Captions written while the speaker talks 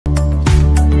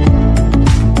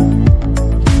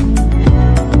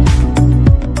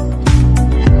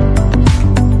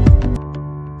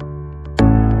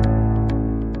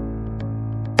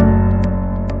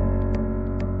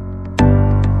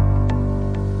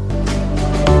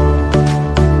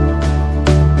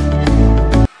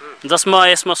जसमा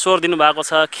यसमा स्वर दिनुभएको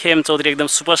छ खेम चौधरी, एकदम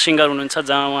सुपर सिङ्गर हुनुहुन्छ,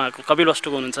 जहाँ उहाँको कपिल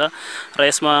वस्तुको हुनुहुन्छ। र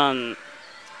यसमा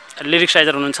लिरिक्स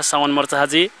राइटर हुनुहुन्छ सावन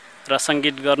मर्चाजी, र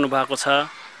सङ्गीत गर्नुभएको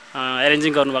छ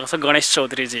एरेन्जिङ गर्नुभएको छ गणेश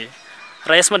चौधरीजी।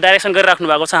 र यसमा डाइरेक्सन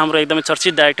गरिराख्नु भएको छ हाम्रो एकदमै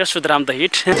चर्चित director सुधराम the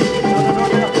hit.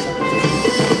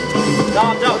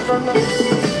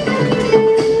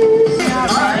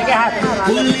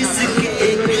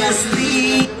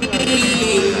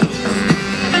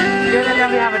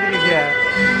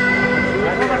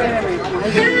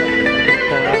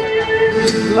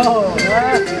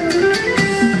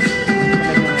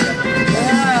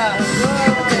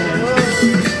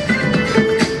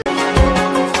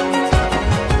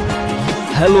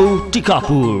 Hello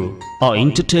Tikapur, a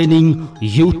entertaining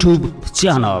YouTube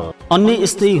channel. अन्य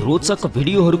यस्तै रोचक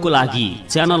भिडियोहरूको लागि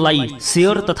च्यानललाई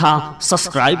सेयर तथा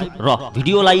सब्स्क्राइब र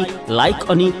भिडियोलाई लाइक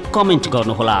अनि कमेन्ट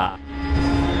गर्नुहोला।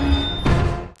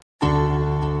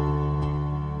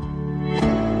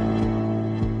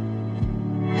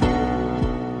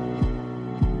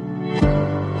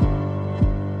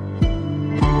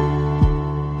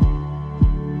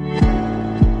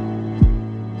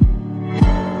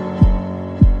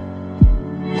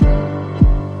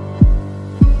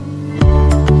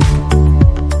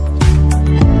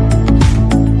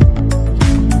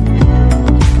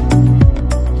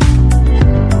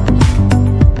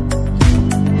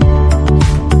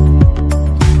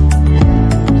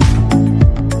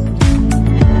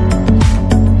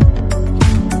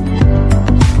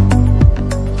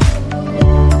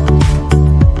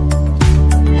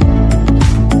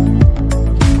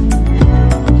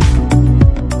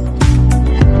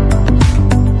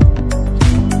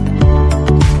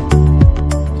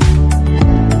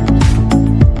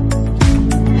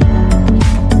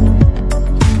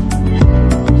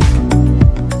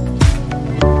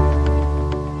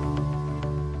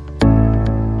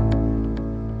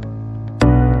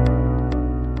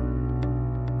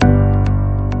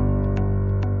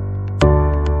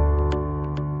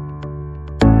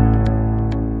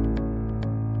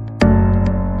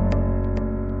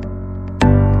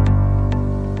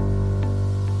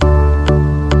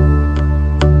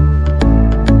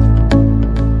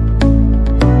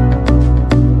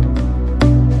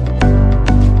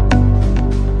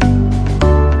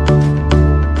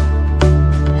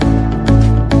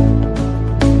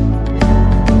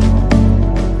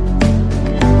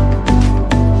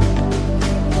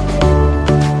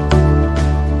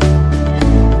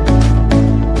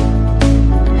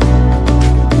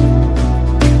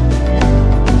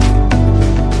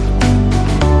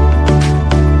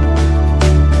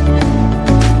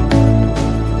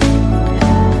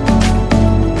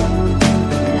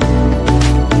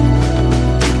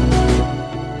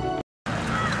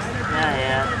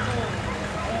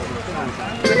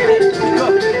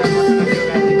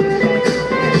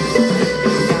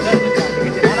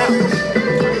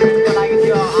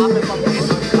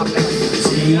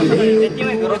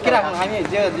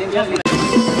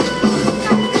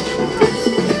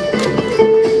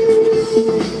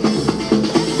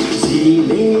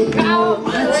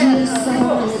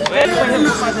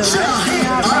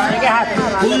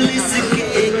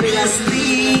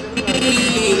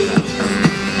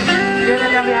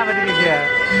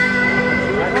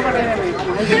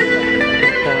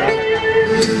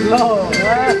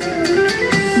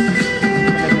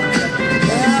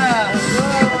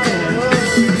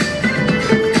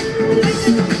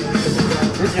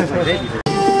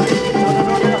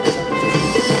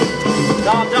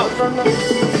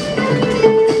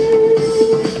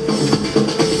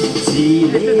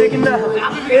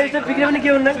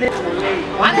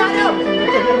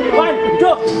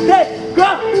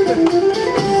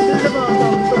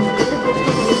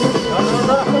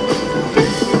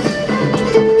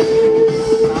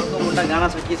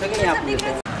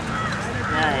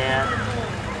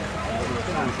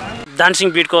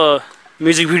 डान्सिङ बिटको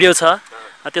म्युजिक भिडियो छ,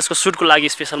 त्यसको सुटको लागि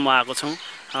स्पेसल म आएको छु।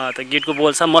 त गीतको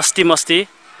बोल छ मस्ती मस्ती,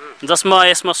 जसमा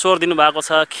यसमा स्वर दिनुभएको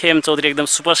छ खेम चौधरी, एकदम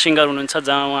सुपर सिङ्गर हुनुहुन्छ,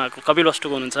 जहाँ उहाँको कपिल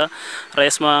वस्तुको हुनुहुन्छ। र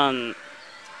यसमा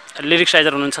लिरिक्स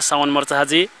राइटर हुनुहुन्छ सावन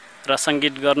मर्चाजी, र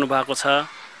सङ्गीत गर्नुभएको छ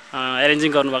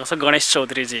एरेन्जिङ गर्नुभएको छ गणेश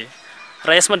चौधरीजी। र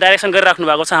यसमा डाइरेक्सन गरिराख्नु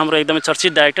भएको छ हाम्रो एकदमै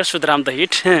चर्चित डाइरेक्टर सुधराम द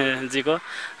हिट जीको।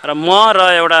 र म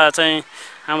र एउटा चाहिँ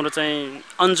हाम्रो चाहिँ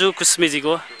अन्जु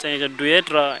कुश्मीजीको चाहिँ डुएट,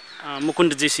 र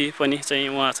मुकुन्द जीसी पनि चाहिँ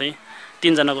उहाँ चाहिँ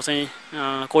तीनजनाको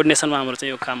चाहिँ कोअर्डिनेसनमा हाम्रो चाहिँ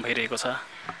यो काम भइरहेको छ।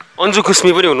 अन्जु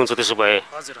कुश्मी पनि हुनुहुन्छ त्यसो भए?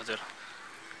 हजुर हजुर।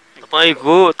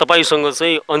 तपाईसँग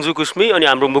चाहिँ अन्जु कुश्मी अनि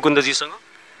हाम्रो मुकुन्दजीसँग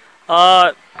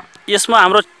यसमा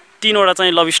हाम्रो तीनवटा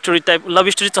चाहिँ लभ स्टोरी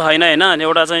चाहिँ होइन होइन,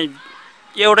 एउटा चाहिँ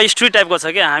एउटा स्टोरी टाइपको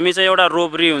छ कि हामी चाहिँ एउटा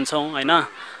रोबरी हुन्छौँ होइन,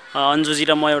 अन्जुजी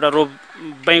र म एउटा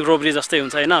बैंक रोबरी जस्तै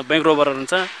हुन्छ होइन, बैंक रोबरहरू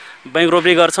हुन्छ, बैंक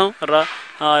रोबरी गर्छौँ र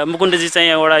मुकुन्दजी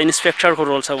चाहिँ एउटा इन्सपेक्टरको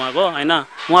रोल छ उहाँको होइन।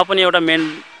 उहाँ पनि एउटा मेन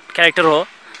क्यारेक्टर हो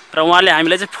र उहाँले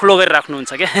हामीलाई चाहिँ फलो गरेर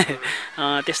राख्नुहुन्छ क्या।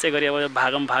 त्यस्तै गरी अब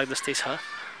भागम भाग जस्तै छ।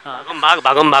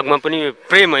 भागम भागमा पनि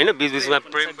प्रेम होइन, बिचबिचमा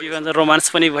प्रेम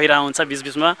रोमान्स पनि भइरहेको हुन्छ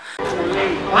बिचबिचमा।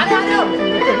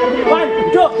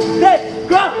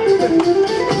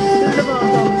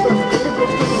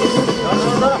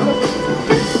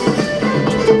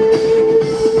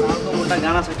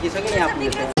 गाना सकिसक्यो नि आफूले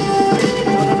त।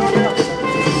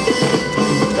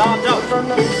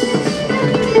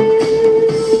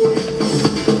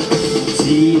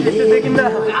 देखिँदा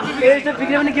यस्तो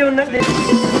भिडियो पनि के हुन्न।